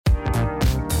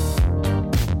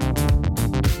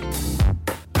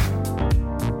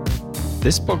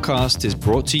This podcast is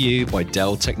brought to you by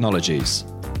Dell Technologies.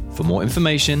 For more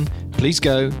information, please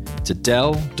go to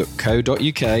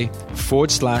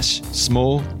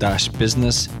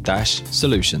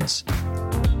dell.co.uk/small-business-solutions.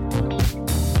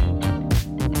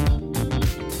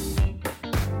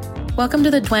 Welcome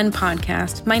to the Dwen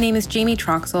podcast. My name is Jamie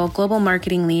Troxel, Global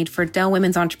Marketing Lead for Dell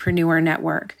Women's Entrepreneur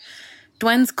Network.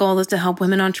 Dwen's goal is to help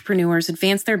women entrepreneurs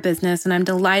advance their business, and I'm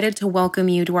delighted to welcome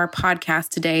you to our podcast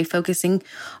today, focusing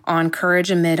on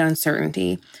courage amid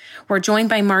uncertainty. We're joined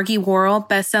by Margie Worrell,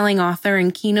 best-selling author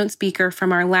and keynote speaker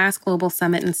from our last Global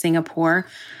Summit in Singapore.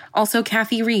 Also,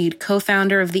 Kathy Reed,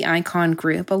 co-founder of the Icon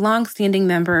Group, a long-standing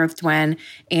member of Dwen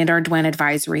and our Dwen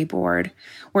Advisory Board.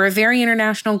 We're a very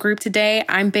international group today.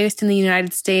 I'm based in the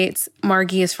United States.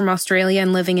 Margie is from Australia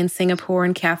and living in Singapore,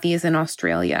 and Kathy is in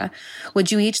Australia. Would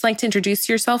you each like to introduce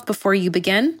yourself before you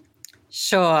begin?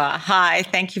 Sure. Hi.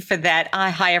 Thank you for that.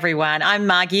 Hi, everyone. I'm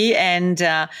Margie, and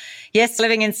yes,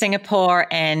 living in Singapore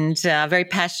and very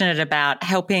passionate about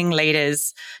helping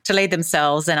leaders to lead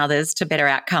themselves and others to better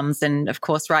outcomes. And of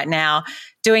course, right now,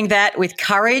 doing that with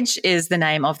courage is the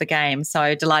name of the game.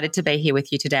 So delighted to be here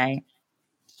with you today.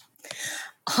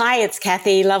 Hi, it's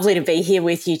Kathy. Lovely to be here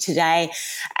with you today.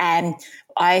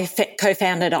 I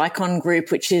co-founded Icon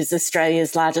Group, which is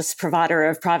Australia's largest provider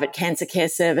of private cancer care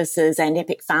services, and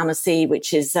Epic Pharmacy,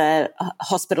 which is a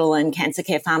hospital and cancer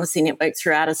care pharmacy network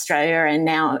throughout Australia and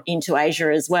now into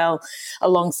Asia as well,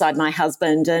 alongside my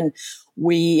husband. And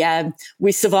we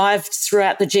survived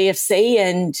throughout the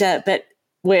GFC, but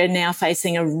we're now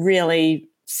facing a really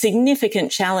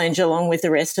significant challenge along with the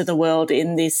rest of the world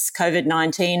in this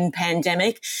COVID-19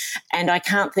 pandemic. And I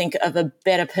can't think of a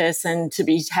better person to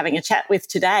be having a chat with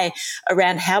today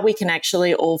around how we can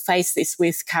actually all face this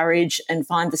with courage and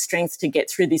find the strength to get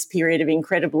through this period of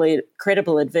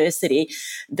incredible adversity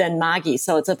than Margie.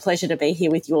 So it's a pleasure to be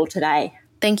here with you all today.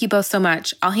 Thank you both so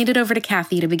much. I'll hand it over to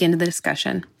Kathy to begin the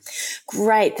discussion.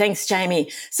 Great. Thanks, Jamie.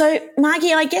 So,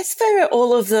 Margie, I guess for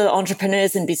all of the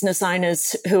entrepreneurs and business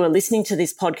owners who are listening to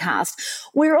this podcast,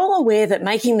 we're all aware that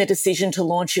making the decision to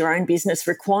launch your own business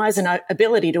requires an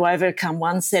ability to overcome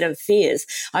one set of fears.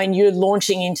 I mean, you're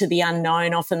launching into the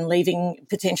unknown, often leaving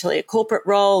potentially a corporate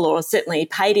role or certainly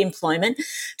paid employment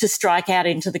to strike out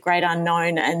into the great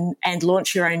unknown and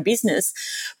launch your own business.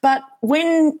 But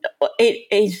when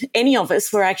any of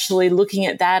us were actually looking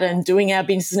at that and doing our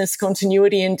business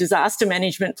continuity and disaster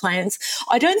management plans,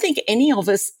 I don't think any of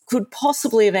us could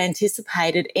possibly have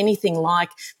anticipated anything like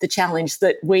the challenge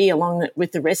that we, along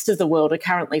with the rest of the world, are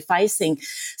currently facing.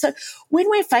 So when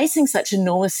we're facing such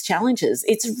enormous challenges,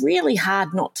 it's really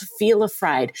hard not to feel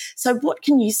afraid. So what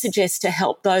can you suggest to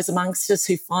help those amongst us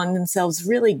who find themselves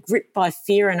really gripped by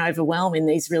fear and overwhelm in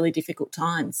these really difficult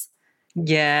times?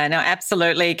 Yeah, no,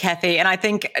 absolutely, Kathy. And I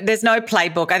think there's no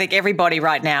playbook. I think everybody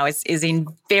right now is in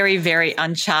very, very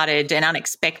uncharted and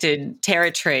unexpected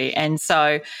territory. And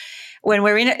so when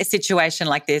we're in a situation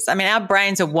like this, I mean, our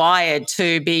brains are wired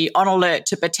to be on alert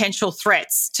to potential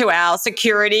threats to our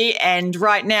security. And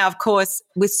right now, of course,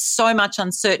 with so much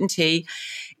uncertainty,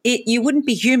 you wouldn't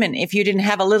be human if you didn't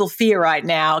have a little fear right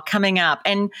now coming up.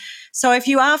 And so if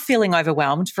you are feeling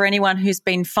overwhelmed, for anyone who's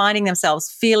been finding themselves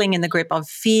feeling in the grip of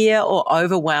fear or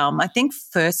overwhelm, I think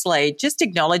firstly, just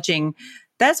acknowledging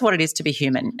that's what it is to be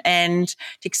human, and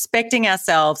expecting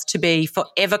ourselves to be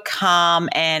forever calm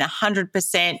and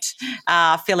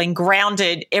 100% feeling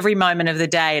grounded every moment of the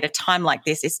day at a time like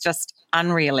this is just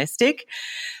unrealistic.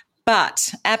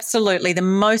 But absolutely, the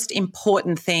most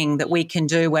important thing that we can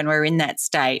do when we're in that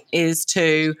state is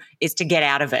to get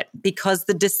out of it, because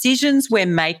the decisions we're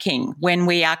making when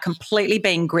we are completely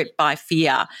being gripped by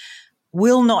fear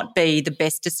will not be the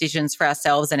best decisions for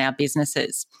ourselves and our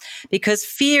businesses, because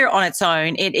fear on its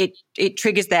own, it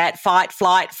triggers that fight,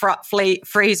 flight,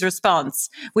 freeze response,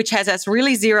 which has us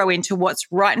really zero into what's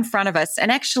right in front of us. And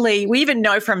actually, we even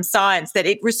know from science that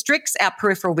it restricts our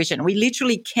peripheral vision. We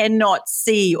literally cannot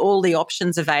see all the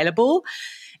options available.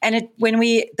 And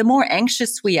the more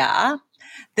anxious we are,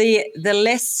 the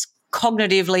less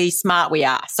cognitively smart we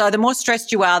are. So the more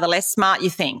stressed you are, the less smart you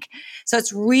think. So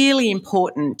it's really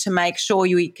important to make sure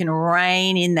you can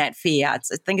rein in that fear. I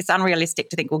think it's unrealistic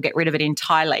to think we'll get rid of it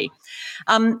entirely.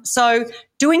 So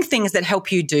doing things that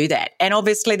help you do that. And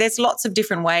obviously there's lots of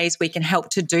different ways we can help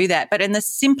to do that. But in the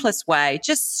simplest way,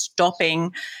 just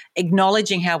stopping,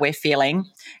 acknowledging how we're feeling,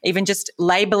 even just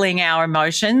labeling our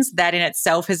emotions, that in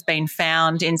itself has been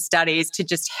found in studies to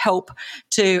just help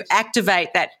to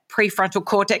activate that prefrontal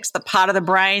cortex, the part of the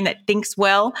brain that thinks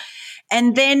well.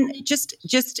 And then just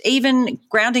even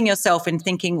grounding yourself and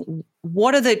thinking,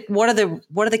 what are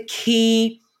the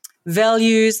key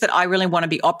values that I really want to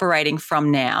be operating from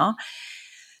now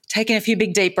taking a few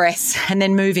big deep breaths and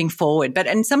then moving forward.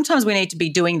 And sometimes we need to be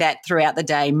doing that throughout the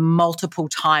day, multiple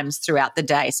times throughout the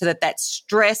day, so that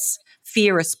stress,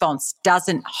 fear response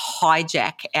doesn't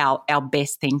hijack our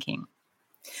best thinking.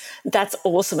 That's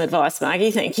awesome advice,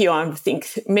 Margie. Thank you. I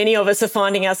think many of us are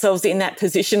finding ourselves in that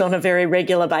position on a very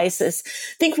regular basis.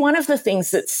 I think one of the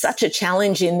things that's such a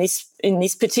challenge in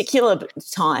this particular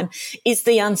time is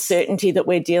the uncertainty that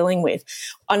we're dealing with.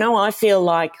 I know I feel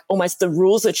like almost the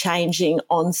rules are changing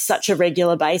on such a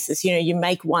regular basis. You know, you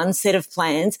make one set of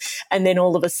plans and then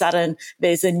all of a sudden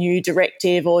there's a new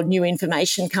directive or new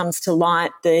information comes to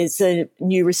light. There's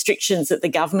new restrictions that the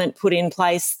government put in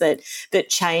place that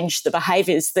change the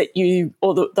behaviours that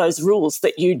those rules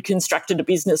that you'd constructed a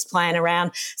business plan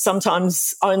around,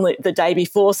 sometimes only the day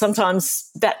before, sometimes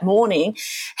that morning.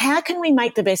 How can we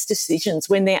make the best decisions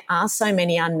when there are so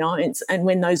many unknowns and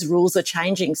when those rules are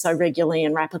changing so regularly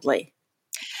and rapidly?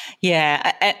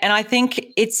 Yeah, and I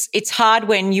think it's hard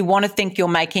when you want to think you're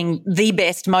making the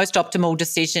best, most optimal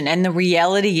decision, and the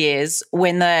reality is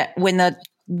when the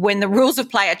rules of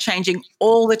play are changing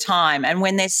all the time, and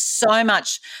when there's so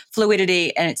much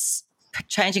fluidity and it's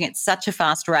changing at such a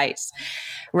fast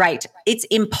rate, it's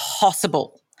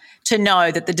impossible to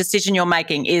know that the decision you're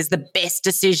making is the best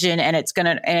decision and it's going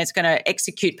to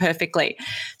execute perfectly.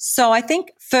 So I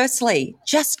think firstly,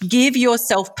 just give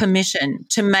yourself permission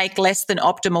to make less than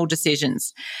optimal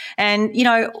decisions. And, you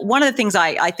know, one of the things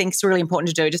I think is really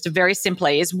important to do, just very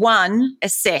simply, is one,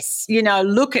 assess,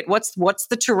 look at what's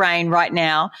the terrain right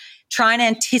now. Try and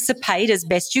anticipate as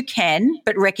best you can,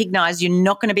 but recognize you're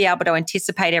not going to be able to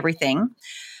anticipate everything.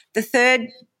 The third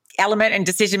element in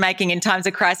decision-making in times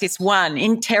of crisis, one,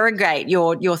 interrogate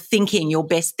your thinking, your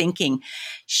best thinking.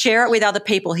 Share it with other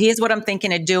people. Here's what I'm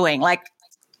thinking of doing. Like,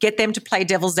 get them to play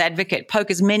devil's advocate. Poke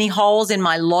as many holes in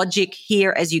my logic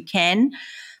here as you can.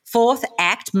 Fourth,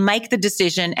 act, make the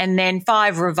decision. And then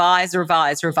 5, revise. So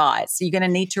you're going to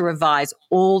need to revise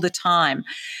all the time.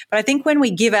 But I think when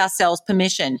we give ourselves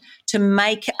permission to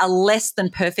make a less than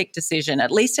perfect decision,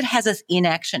 at least it has us in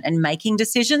action and making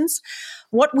decisions.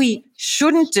 What we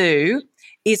shouldn't do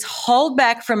is hold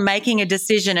back from making a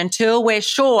decision until we're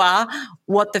sure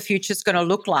what the future's going to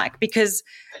look like, because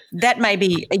that may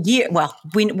be a year. Well,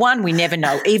 we never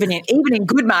know. Even in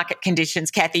good market conditions,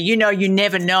 Kathy, you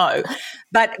never know.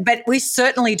 But we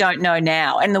certainly don't know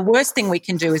now. And the worst thing we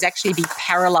can do is actually be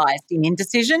paralyzed in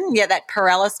indecision. Yeah, that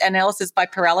analysis by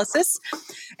paralysis.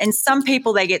 And some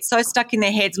people, they get so stuck in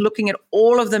their heads looking at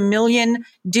all of the million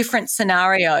different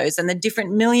scenarios and the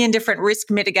million different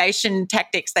risk mitigation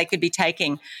tactics they could be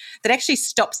taking that actually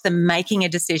stops them making a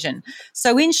decision.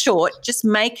 So in short, just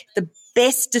make the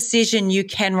best decision you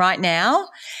can right now,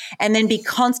 and then be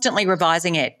constantly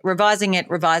revising it,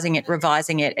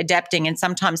 adapting, and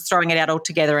sometimes throwing it out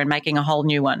altogether and making a whole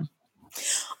new one.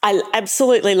 I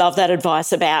absolutely love that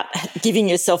advice about giving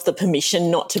yourself the permission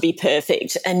not to be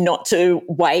perfect and not to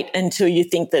wait until you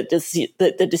think that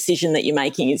the decision that you're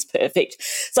making is perfect.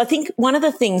 So I think one of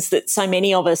the things that so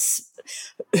many of us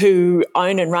who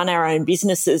own and run our own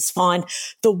businesses find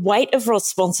the weight of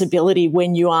responsibility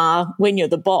when you're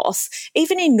the boss,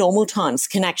 even in normal times,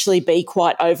 can actually be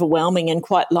quite overwhelming and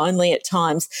quite lonely at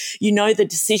times. The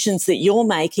decisions that you're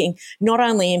making not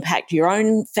only impact your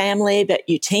own family, but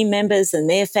your team members and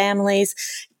their families,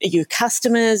 your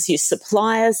customers, your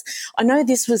suppliers. I know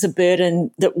this was a burden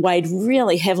that weighed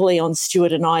really heavily on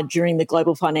Stuart and I during the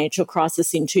global financial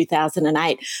crisis in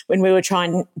 2008, when we were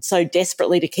trying so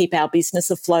desperately to keep our business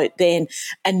afloat then,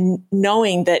 and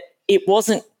knowing that it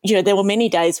wasn't, there were many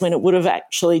days when it would have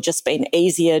actually just been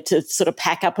easier to sort of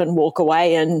pack up and walk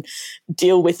away and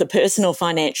deal with the personal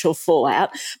financial fallout.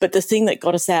 But the thing that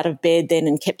got us out of bed then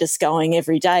and kept us going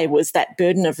every day was that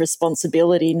burden of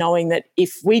responsibility, knowing that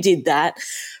if we did that,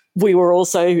 we were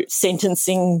also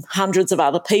sentencing hundreds of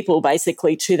other people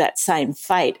basically to that same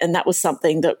fate. And that was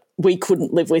something that we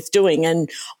couldn't live with doing. And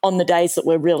on the days that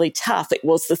were really tough, it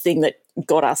was the thing that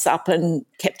got us up and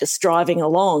kept us driving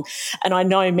along. And I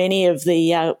know many of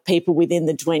the people within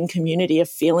the Dwen community are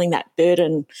feeling that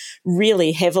burden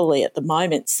really heavily at the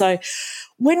moment. So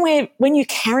when you're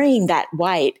carrying that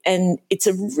weight, and it's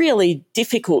a really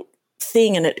difficult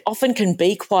thing, and it often can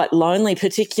be quite lonely,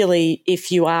 particularly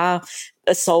if you are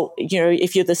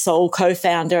if you're the sole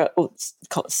co-founder,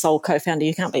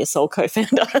 you can't be a sole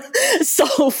co-founder,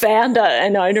 sole founder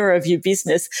and owner of your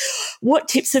business. What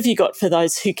tips have you got for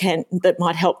those that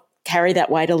might help carry that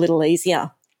weight a little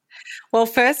easier? Well,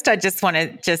 first, I just want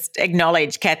to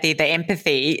acknowledge, Kathy, the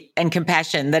empathy and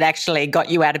compassion that actually got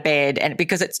you out of bed, and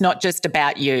because it's not just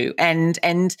about you. And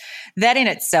that in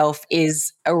itself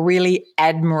is a really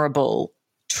admirable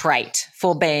trait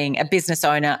for being a business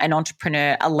owner, an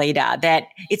entrepreneur, a leader, that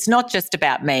it's not just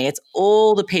about me, it's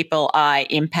all the people I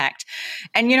impact.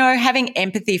 And, having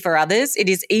empathy for others, it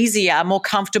is easier, more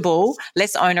comfortable,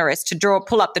 less onerous to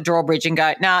pull up the drawbridge and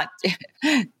go, nah,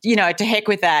 to heck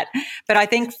with that. But I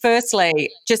think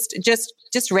firstly,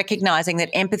 just recognizing that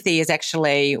empathy is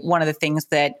actually one of the things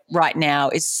that right now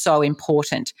is so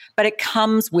important, but it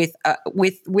comes with a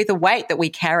weight that we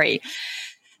carry.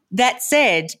 That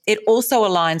said, it also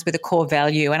aligns with a core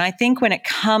value. And I think when it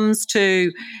comes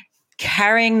to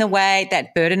carrying the weight,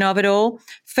 that burden of it all,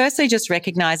 firstly, just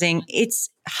recognizing it's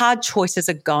hard choices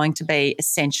are going to be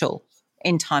essential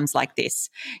in times like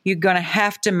this. You're going to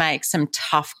have to make some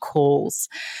tough calls.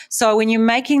 So when you're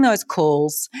making those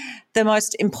calls, the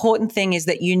most important thing is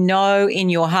that in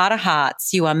your heart of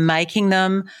hearts, you are making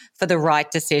them for the right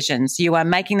decisions. You are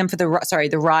making them for the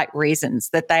right reasons,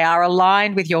 that they are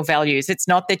aligned with your values. It's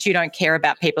not that you don't care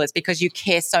about people. It's because you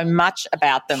care so much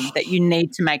about them that you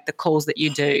need to make the calls that you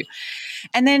do.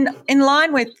 And then in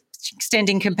line with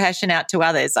extending compassion out to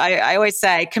others, I always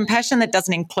say compassion that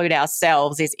doesn't include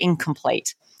ourselves is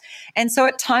incomplete. And so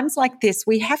at times like this,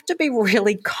 we have to be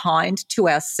really kind to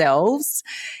ourselves.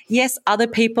 Yes, other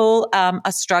people are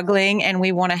struggling and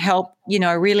we want to help,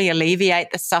 really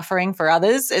alleviate the suffering for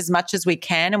others as much as we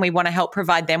can. And we want to help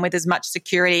provide them with as much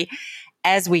security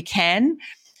as we can.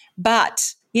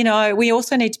 But we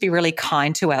also need to be really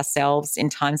kind to ourselves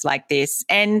in times like this.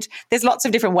 And there's lots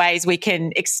of different ways we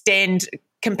can extend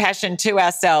compassion to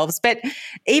ourselves, but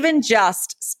even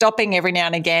just stopping every now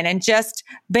and again and just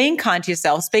being kind to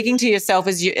yourself, speaking to yourself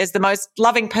as the most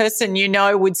loving person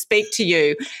would speak to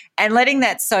you, and letting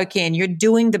that soak in. You're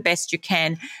doing the best you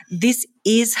can. This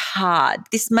is hard.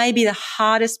 This may be the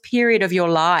hardest period of your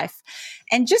life.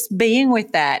 And just being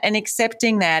with that and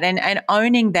accepting that and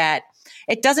owning that,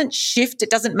 it doesn't shift, it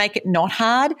doesn't make it not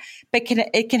hard, but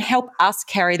it can help us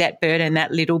carry that burden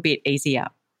that little bit easier.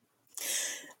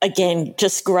 Again,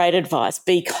 just great advice.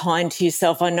 Be kind to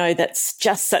yourself. I know that's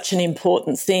just such an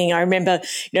important thing. I remember,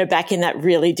 back in that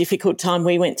really difficult time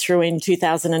we went through in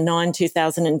 2009,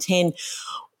 2010,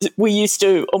 we used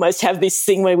to almost have this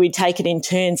thing where we'd take it in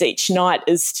turns each night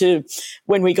as to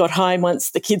when we got home, once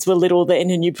the kids were little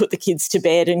then, and you put the kids to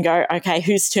bed and go, okay,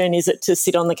 whose turn is it to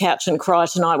sit on the couch and cry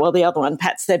tonight while the other one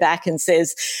pats their back and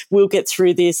says, we'll get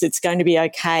through this. It's going to be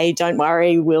okay. Don't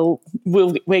worry. We're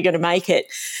going to make it.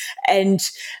 And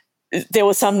there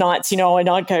were some nights, and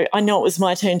I'd go, I know it was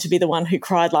my turn to be the one who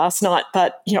cried last night,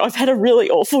 but, I've had a really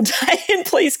awful day and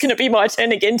please can it be my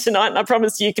turn again tonight? And I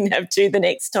promise you can have two the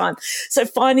next time. So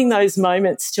finding those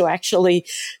moments to actually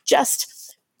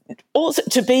just also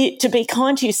to be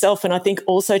kind to yourself, and I think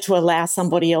also to allow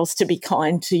somebody else to be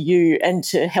kind to you and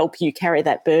to help you carry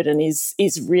that burden is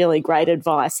really great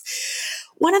advice.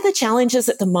 One of the challenges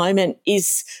at the moment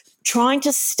is trying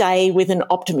to stay with an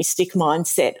optimistic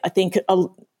mindset. I think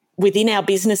within our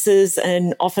businesses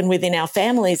and often within our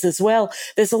families as well,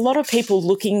 there's a lot of people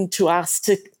looking to us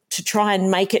to try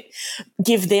and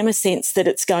give them a sense that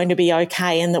it's going to be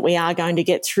okay and that we are going to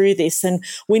get through this. And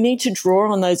we need to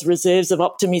draw on those reserves of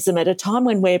optimism at a time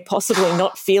when we're possibly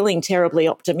not feeling terribly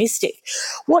optimistic.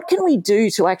 What can we do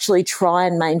to actually try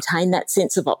and maintain that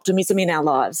sense of optimism in our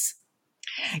lives?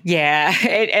 Yeah,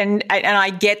 and I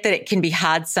get that it can be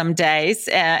hard some days,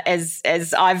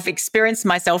 as I've experienced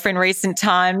myself in recent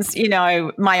times.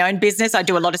 My own business, I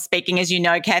do a lot of speaking, as you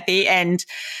know, Kathy, and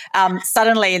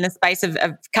suddenly in the space of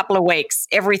a couple of weeks,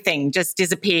 everything just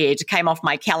disappeared, came off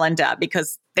my calendar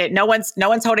because no one's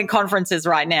holding conferences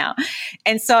right now.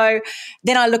 And so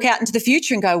then I look out into the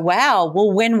future and go, wow,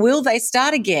 well, when will they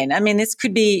start again? I mean, this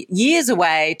could be years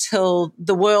away till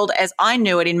the world as I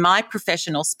knew it in my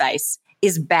professional space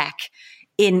is back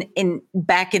in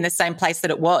the same place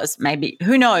that it was. Maybe,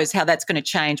 who knows how that's going to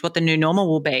change, what the new normal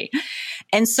will be.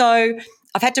 And so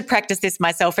I've had to practice this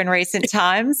myself in recent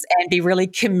times and be really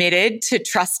committed to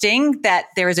trusting that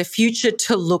there is a future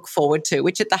to look forward to,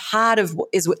 which is the heart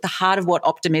of what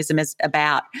optimism is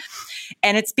about.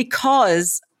 And it's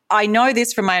because I know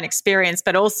this from my own experience,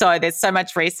 but also there's so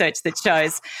much research that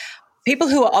shows people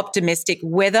who are optimistic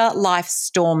weather life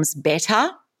storms better,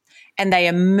 and they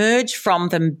emerge from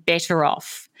them better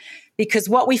off, because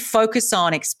what we focus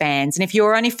on expands. And if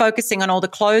you're only focusing on all the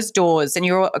closed doors and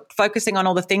you're focusing on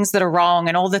all the things that are wrong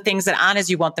and all the things that aren't as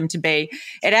you want them to be,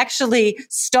 it actually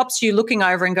stops you looking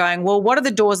over and going, well, what are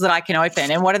the doors that I can open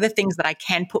and what are the things that I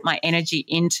can put my energy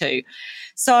into?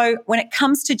 So when it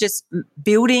comes to just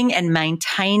building and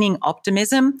maintaining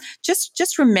optimism,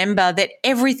 just remember that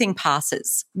everything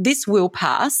passes. This will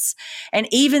pass. And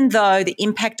even though the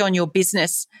impact on your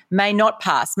business may not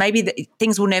pass, maybe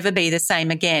things will never be the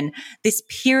same again, this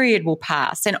period will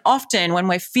pass. And often when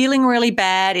we're feeling really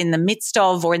bad in the midst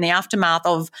of or in the aftermath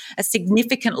of a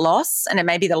significant loss, and it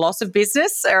may be the loss of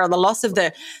business or the loss of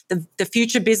the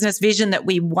future business vision that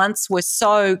we once were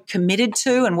so committed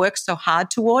to and worked so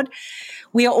hard toward,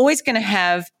 we are always going to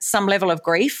have some level of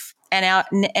grief.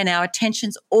 And our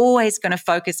attention's always going to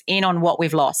focus in on what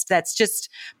we've lost. That's just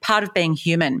part of being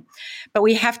human. But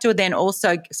we have to then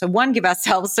also, so one, give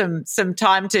ourselves some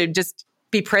time to just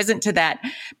be present to that.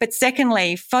 But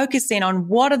secondly, focus in on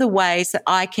what are the ways that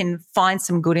I can find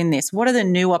some good in this? What are the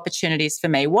new opportunities for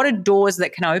me? What are doors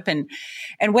that can open?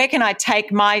 And where can I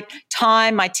take my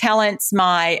time, my talents,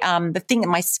 my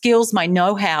skills, my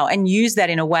know-how, and use that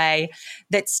in a way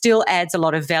that still adds a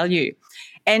lot of value?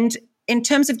 And in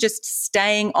terms of just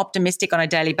staying optimistic on a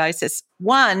daily basis,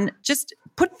 one, just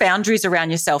put boundaries around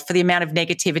yourself for the amount of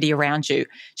negativity around you.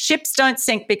 Ships don't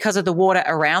sink because of the water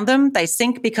around them. They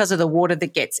sink because of the water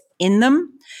that gets in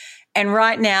them. And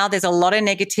right now, there's a lot of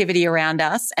negativity around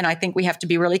us. And I think we have to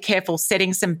be really careful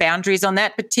setting some boundaries on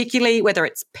that, particularly whether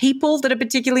it's people that are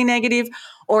particularly negative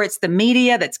or it's the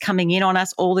media that's coming in on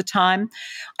us all the time.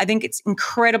 I think it's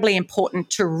incredibly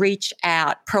important to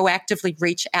proactively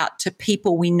reach out to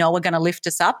people we know are going to lift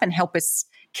us up and help us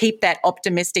keep that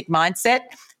optimistic mindset.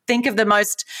 Think of the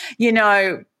most,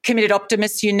 committed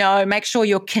optimists, make sure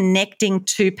you're connecting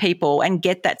to people and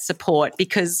get that support,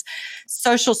 because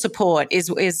social support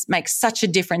makes such a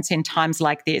difference in times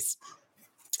like this.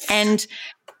 And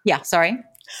yeah, sorry.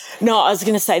 No, I was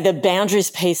going to say the boundaries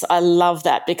piece. I love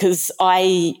that, because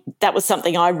that was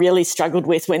something I really struggled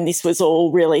with when this was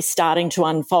all really starting to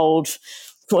unfold,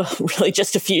 well, really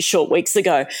just a few short weeks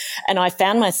ago. And I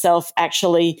found myself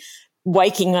actually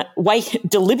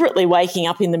deliberately waking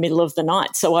up in the middle of the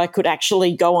night so I could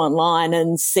actually go online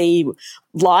and see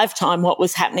live time what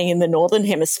was happening in the Northern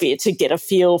Hemisphere to get a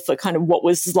feel for kind of what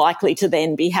was likely to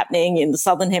then be happening in the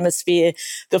Southern Hemisphere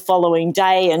the following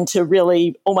day, and to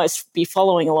really almost be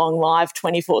following along live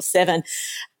 24/7.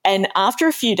 And after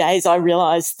a few days, I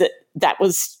realized that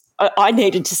was I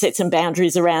needed to set some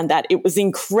boundaries around that. It was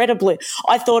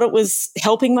I thought it was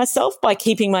helping myself by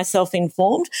keeping myself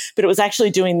informed, but it was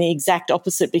actually doing the exact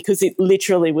opposite, because it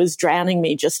literally was drowning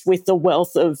me just with the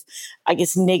wealth of, I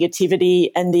guess,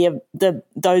 negativity and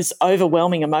those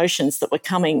overwhelming emotions that were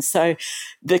coming. So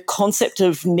the concept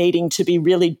of needing to be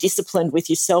really disciplined with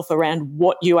yourself around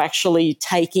what you actually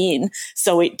take in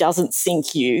so it doesn't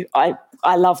sink you,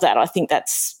 I love that. I think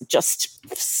that's just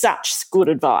such good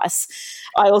advice.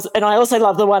 I also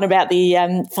love the one about the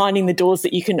finding the doors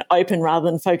that you can open rather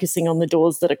than focusing on the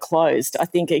doors that are closed. I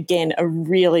think, again, a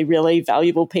really, really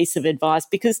valuable piece of advice,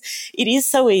 because it is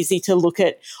so easy to look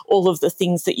at all of the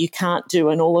things that you can't do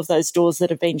and all of those doors that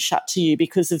have been shut to you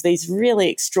because of these really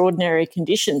extraordinary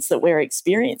conditions that we're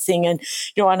experiencing. And,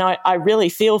 and I really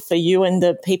feel for you and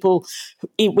the people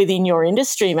within your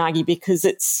industry, Margie, because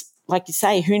it's, like you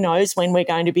say, who knows when we're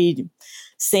going to be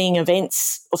seeing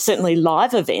events, or certainly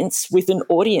live events with an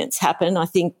audience happen. I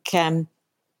think,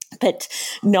 but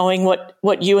knowing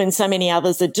what you and so many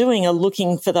others are doing are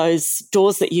looking for those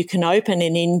doors that you can open,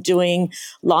 and in doing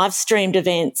live streamed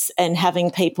events and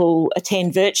having people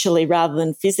attend virtually rather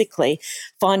than physically,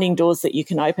 finding doors that you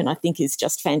can open, I think is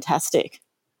just fantastic.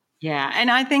 Yeah, and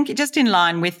I think just in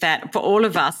line with that for all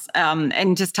of us,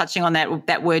 and just touching on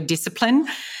that word discipline,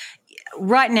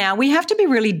 right now, we have to be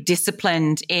really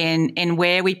disciplined in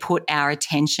where we put our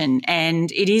attention.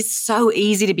 And it is so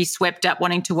easy to be swept up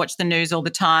wanting to watch the news all the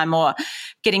time, or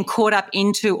getting caught up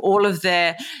into all of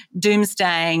the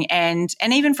doomsdaying, and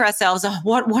even for ourselves,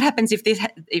 what happens if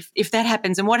that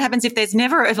happens, and what happens if there's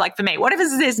never, like for me, what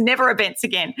happens if there's never events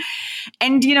again?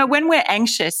 And, when we're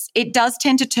anxious, it does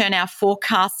tend to turn our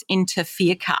forecasts into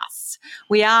fearcasts.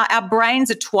 Our brains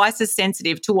are twice as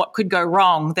sensitive to what could go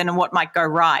wrong than what might go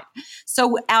right.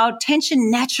 So our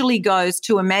attention naturally goes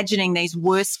to imagining these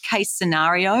worst case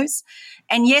scenarios.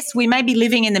 And yes, we may be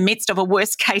living in the midst of a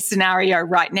worst case scenario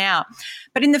right now,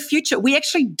 but in the future, we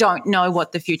actually don't know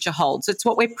what the future holds. It's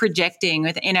what we're projecting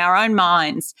in our own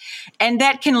minds. And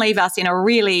that can leave us in a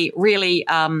really, really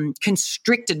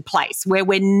constricted place where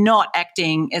we're not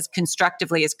acting as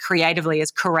constructively, as creatively, as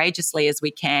courageously as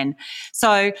we can.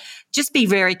 So just be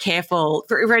very careful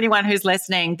for anyone who's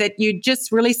listening that you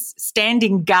just really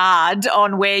standing guard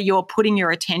on where you're putting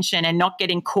your attention and not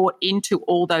getting caught into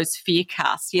all those fear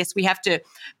casts. Yes, we have to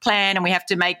plan and we have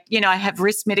to make, have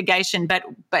risk mitigation, but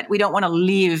we don't want to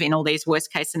live in all these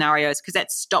worst case scenarios, because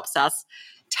that stops us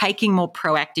taking more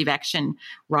proactive action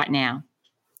right now.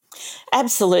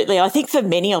 Absolutely. I think for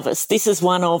many of us, this is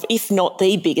one of, if not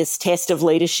the biggest test of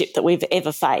leadership that we've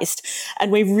ever faced. And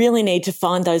we really need to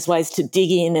find those ways to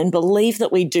dig in and believe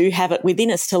that we do have it within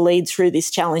us to lead through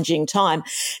this challenging time.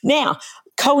 Now,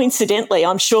 coincidentally,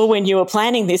 I'm sure when you were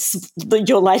planning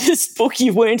your latest book,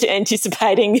 you weren't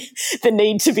anticipating the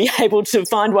need to be able to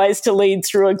find ways to lead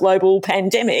through a global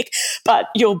pandemic. But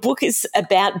your book is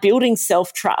about building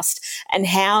self-trust and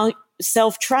how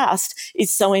self-trust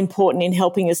is so important in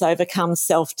helping us overcome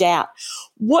self-doubt.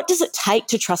 What does it take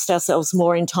to trust ourselves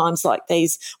more in times like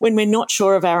these when we're not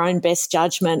sure of our own best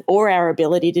judgment or our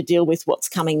ability to deal with what's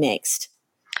coming next?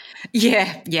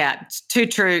 Yeah, it's too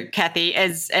true, Kathy.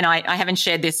 And I haven't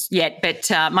shared this yet, but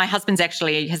my husband's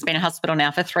actually has been in hospital now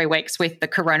for 3 weeks with the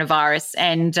coronavirus,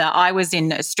 and I was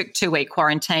in a strict 2-week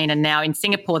quarantine, and now in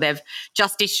Singapore they've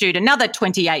just issued another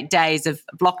 28 days of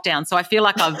lockdown. So I feel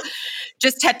like I've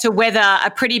just had to weather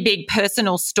a pretty big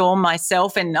personal storm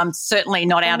myself, and I'm certainly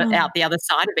not out the other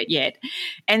side of it yet.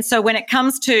 And so when it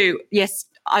comes to, yes,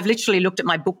 I've literally looked at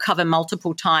my book cover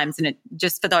multiple times, and it,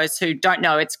 just for those who don't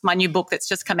know, it's my new book that's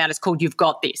just come out. It's called You've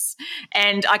Got This.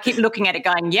 And I keep looking at it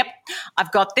going, yep,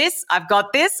 I've got this, I've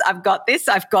got this, I've got this,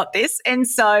 I've got this. And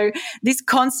so this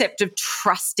concept of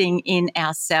trusting in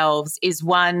ourselves is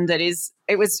one that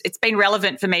it's been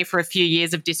relevant for me for a few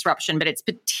years of disruption, but it's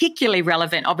particularly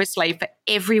relevant, obviously, for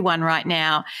everyone right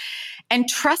now. And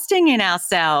trusting in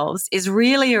ourselves is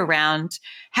really around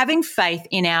having faith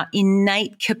in our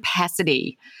innate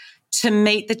capacity to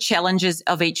meet the challenges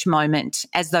of each moment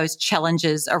as those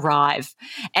challenges arrive.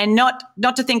 And not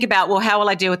to think about, well, how will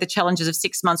I deal with the challenges of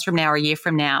 6 months from now or a year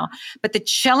from now, but the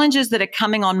challenges that are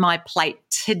coming on my plate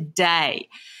today.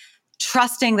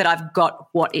 Trusting that I've got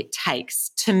what it takes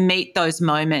to meet those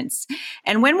moments.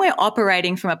 And when we're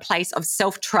operating from a place of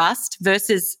self-trust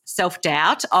versus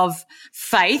self-doubt, of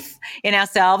faith in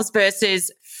ourselves versus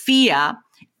fear,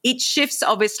 it shifts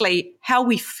obviously how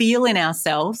we feel in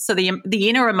ourselves, so the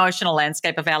inner emotional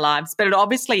landscape of our lives, but it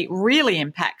obviously really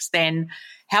impacts then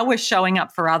how we're showing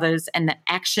up for others and the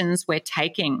actions we're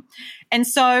taking. And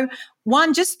so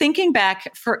one, just thinking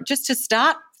back just to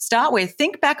start with,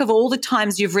 think back of all the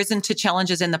times you've risen to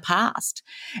challenges in the past,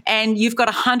 and you've got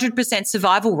 100%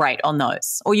 survival rate on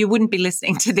those, or you wouldn't be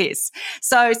listening to this.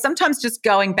 So sometimes just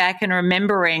going back and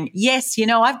remembering, yes,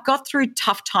 I've got through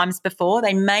tough times before.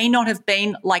 They may not have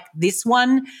been like this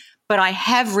one, but I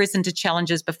have risen to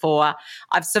challenges before.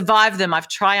 I've survived them. I've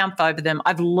triumphed over them.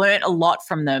 I've learned a lot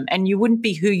from them, and you wouldn't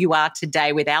be who you are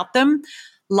today without them.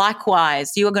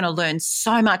 Likewise, you are going to learn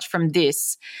so much from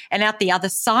this. And out the other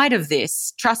side of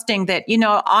this, trusting that,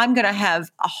 I'm going to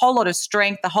have a whole lot of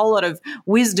strength, a whole lot of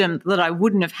wisdom that I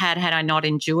wouldn't have had I not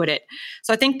endured it.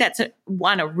 So I think that's a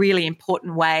really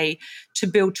important way to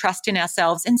build trust in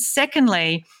ourselves. And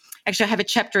secondly, actually, I have a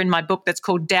chapter in my book that's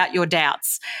called Doubt Your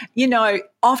Doubts.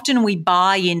 Often we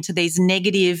buy into this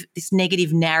negative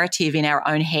narrative in our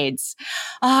own heads.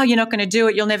 Oh, you're not going to do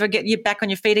it. You'll never get you back on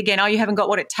your feet again. Oh, you haven't got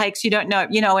what it takes. You don't know,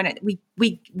 and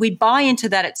we buy into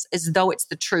that as though it's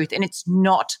the truth, and it's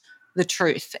not the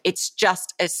truth. It's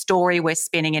just a story we're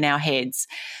spinning in our heads.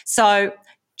 So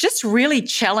just really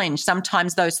challenge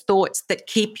sometimes those thoughts that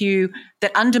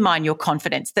that undermine your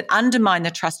confidence, that undermine the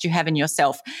trust you have in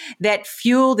yourself, that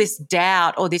fuel this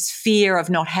doubt or this fear of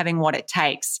not having what it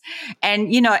takes.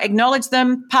 And, acknowledge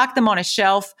them, park them on a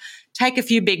shelf, take a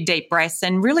few big deep breaths,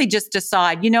 and really just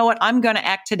decide, what, I'm going to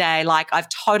act today like I've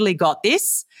totally got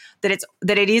this, that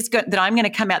I'm going to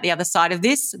come out the other side of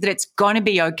this, that it's going to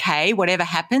be okay, whatever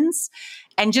happens.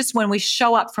 And just when we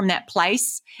show up from that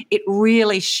place, it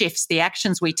really shifts the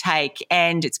actions we take,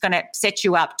 and it's going to set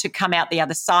you up to come out the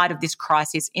other side of this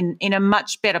crisis in a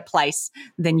much better place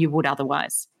than you would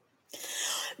otherwise.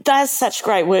 That's such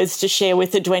great words to share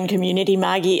with the Dwen community,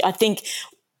 Margie. I think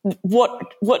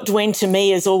what Dwen to me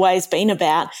has always been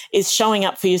about is showing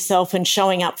up for yourself and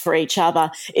showing up for each other.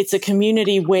 It's a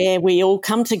community where we all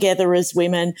come together as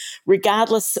women,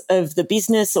 regardless of the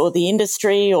business or the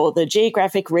industry or the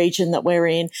geographic region that we're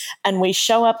in, and we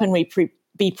show up and we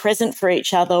be present for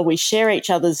each other. We share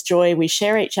each other's joy. We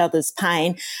share each other's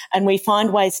pain, and we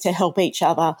find ways to help each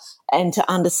other and to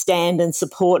understand and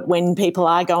support when people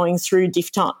are going through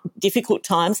difficult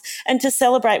times, and to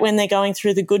celebrate when they're going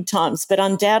through the good times. But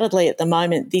undoubtedly at the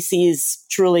moment, this is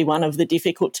truly one of the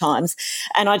difficult times.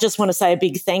 And I just want to say a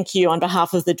big thank you on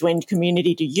behalf of the Dwen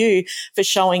community to you for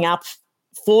showing up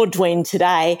for Dwen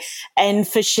today and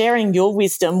for sharing your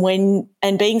wisdom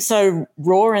and being so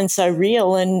raw and so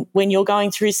real, and when you're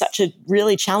going through such a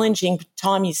really challenging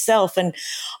time yourself. And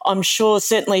I'm sure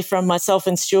certainly from myself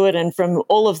and Stuart and from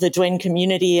all of the Dwen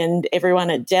community and everyone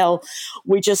at Dell,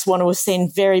 we just want to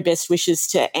send very best wishes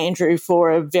to Andrew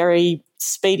for a very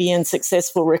speedy and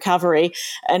successful recovery,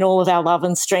 and all of our love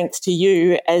and strength to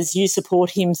you as you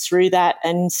support him through that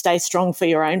and stay strong for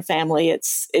your own family.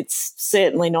 It's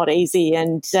certainly not easy,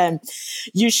 and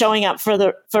you showing up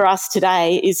for us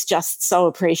today is just so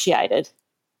appreciated.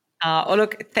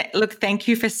 Thank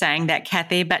you for saying that,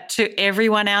 Kathy. But to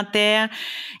everyone out there,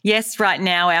 yes, right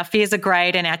now our fears are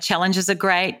great and our challenges are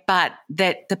great, but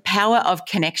that the power of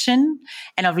connection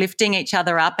and of lifting each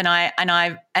other up,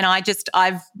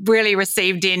 I've really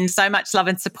received in so much love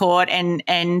and support,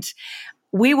 and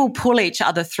we will pull each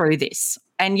other through this.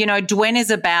 And, you know, Dwen is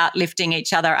about lifting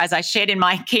each other. As I shared in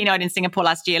my keynote in Singapore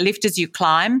last year, lift as you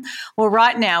climb. Well,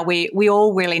 right now we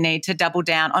all really need to double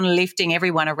down on lifting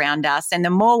everyone around us. And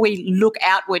the more we look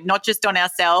outward, not just on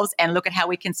ourselves, and look at how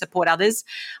we can support others,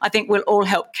 I think we'll all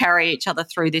help carry each other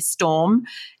through this storm.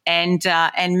 And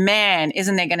man,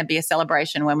 isn't there going to be a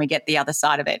celebration when we get the other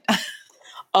side of it?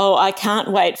 Oh, I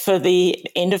can't wait for the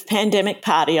end of pandemic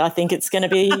party. I think it's going to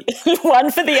be one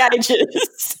for the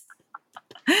ages.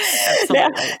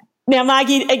 Now,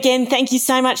 Margie, again, thank you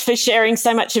so much for sharing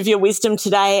so much of your wisdom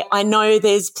today. I know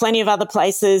there's plenty of other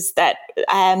places that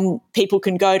people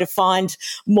can go to find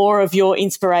more of your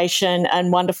inspiration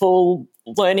and wonderful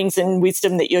learnings and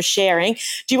wisdom that you're sharing.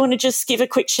 Do you want to just give a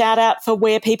quick shout out for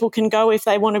where people can go if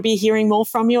they want to be hearing more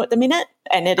from you at the minute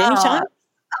and at any time?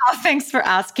 Oh, thanks for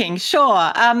asking.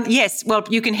 Sure. Yes. Well,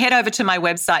 you can head over to my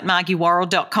website,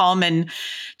 margieworrell.com, and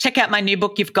check out my new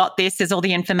book, You've Got This. There's all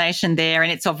the information there,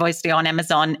 and it's obviously on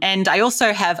Amazon. And I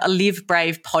also have a Live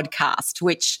Brave podcast,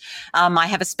 which I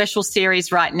have a special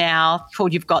series right now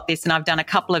called You've Got This, and I've done a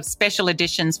couple of special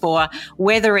editions for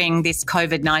weathering this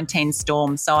COVID-19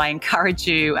 storm. So I encourage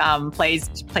you, please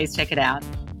check it out.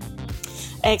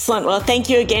 Excellent. Well, thank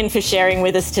you again for sharing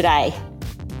with us today.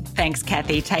 Thanks,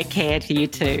 Kathy. Take care to you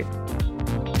too.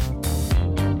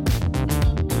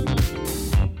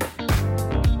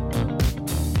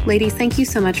 Ladies, thank you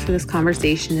so much for this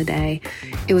conversation today.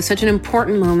 It was such an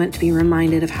important moment to be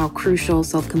reminded of how crucial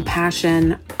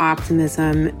self-compassion,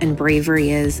 optimism, and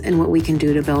bravery is, and what we can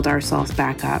do to build ourselves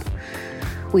back up.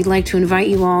 We'd like to invite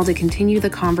you all to continue the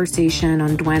conversation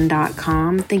on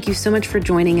Dwen.com. Thank you so much for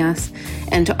joining us.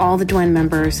 And to all the Dwen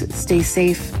members, stay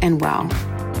safe and well.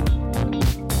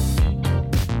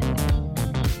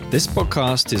 This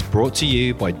podcast is brought to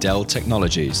you by Dell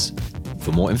Technologies.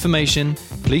 For more information,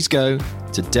 please go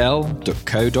to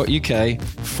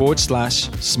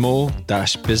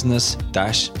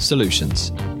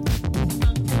dell.co.uk/small-business-solutions.